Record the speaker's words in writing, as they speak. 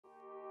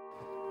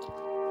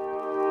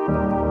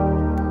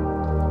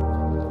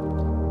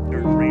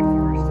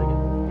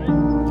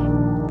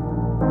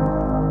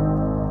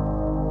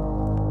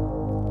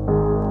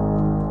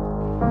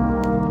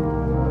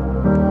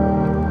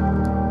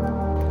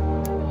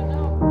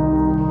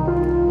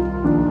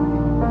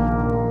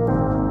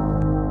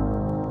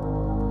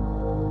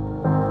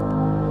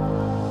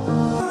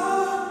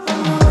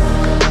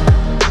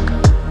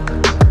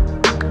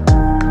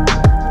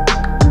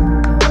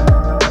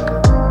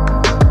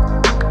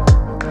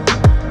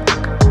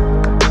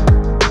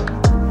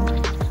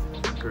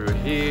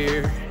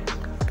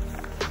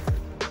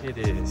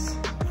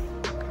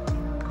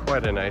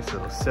nice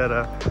little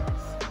setup.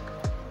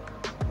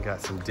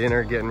 Got some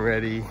dinner getting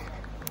ready.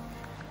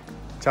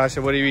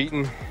 Tasha, what are you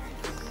eating?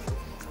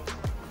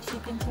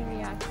 Chicken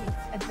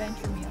teriyaki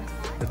adventure meal.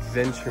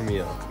 Adventure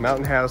meal.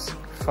 Mountain House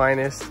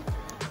finest.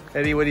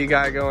 Eddie, what do you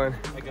got going?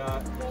 I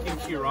got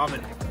kimchi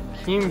ramen.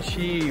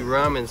 Kimchi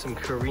ramen, some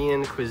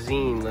Korean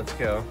cuisine. Let's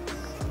go.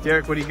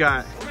 Derek, what do you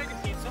got? We're making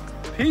pizza.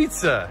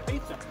 Pizza.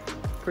 Pizza.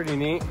 Pretty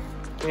neat.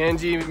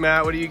 Angie,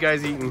 Matt, what are you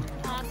guys eating?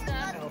 Pasta.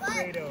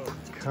 Alfredo.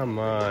 Come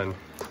on.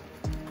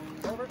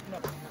 Over? No.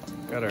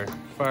 Got our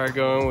fire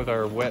going with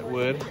our wet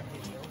wood.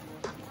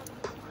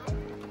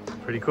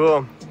 Pretty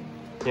cool.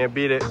 Can't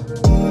beat it.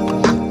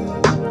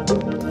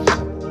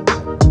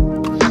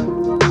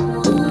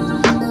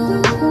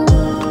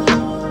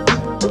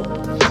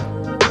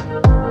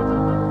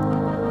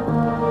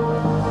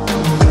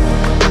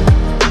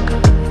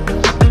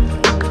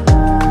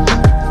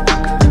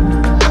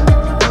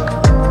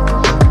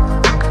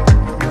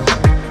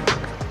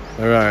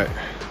 All right,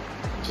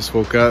 just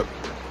woke up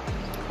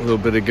a little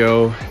bit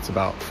ago. It's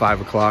about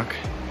 5 o'clock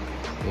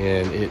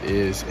and it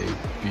is a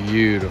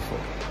beautiful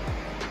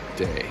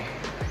day.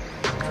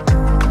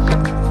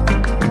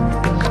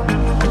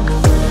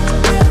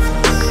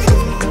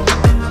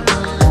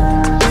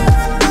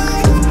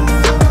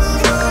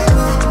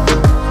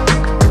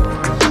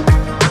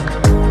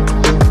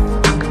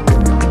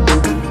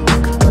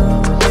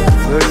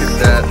 Look at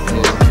that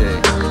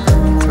pancake.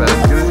 It's about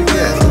as good as it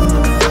gets.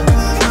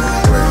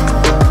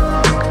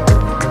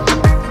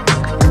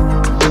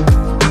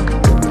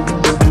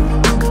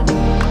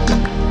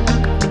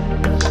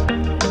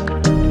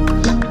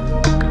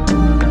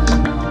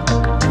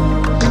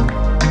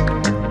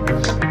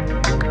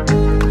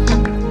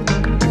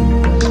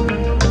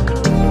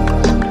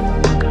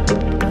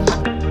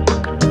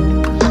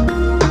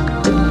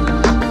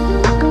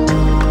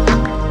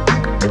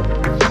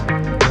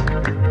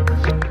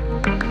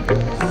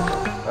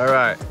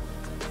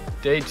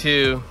 Day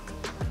 2,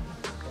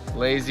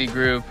 lazy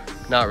group.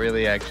 Not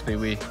really, actually.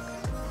 We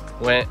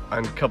went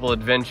on a couple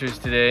adventures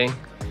today.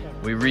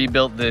 We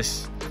rebuilt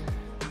this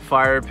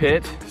fire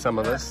pit, some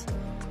of us,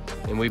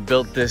 and we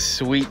built this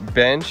sweet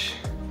bench.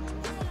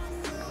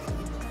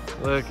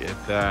 Look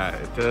at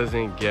that. It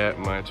doesn't get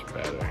much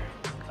better.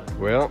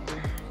 Well,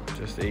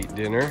 just ate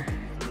dinner,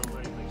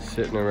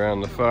 sitting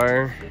around the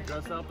fire,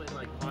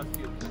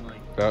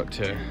 about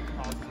to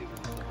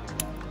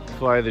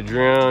fly the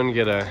drone,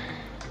 get a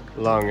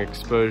long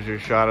exposure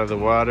shot of the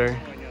water.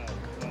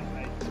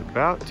 It's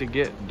about to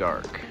get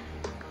dark.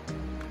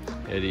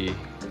 Eddie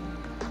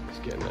is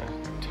getting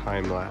a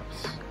time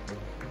lapse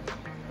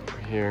over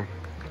here.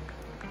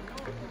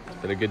 It's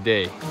been a good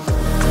day.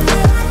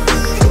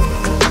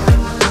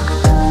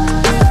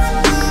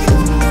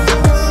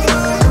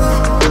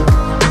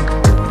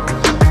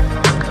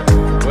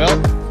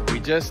 Well, we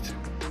just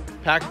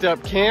packed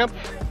up camp,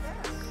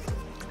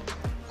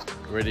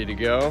 ready to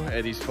go.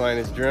 Eddie's flying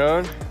his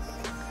drone.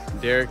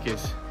 Derek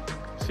is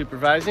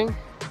supervising,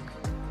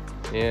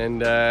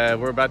 and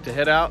we're about to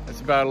head out. It's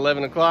about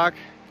 11 o'clock.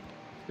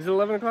 Is it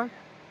 11 o'clock?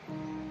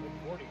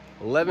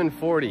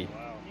 11:40.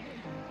 Wow.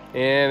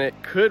 And it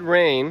could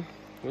rain.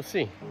 We'll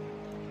see.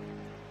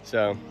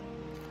 So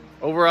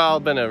overall,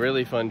 been a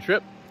really fun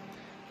trip.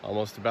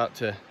 Almost about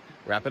to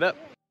wrap it up.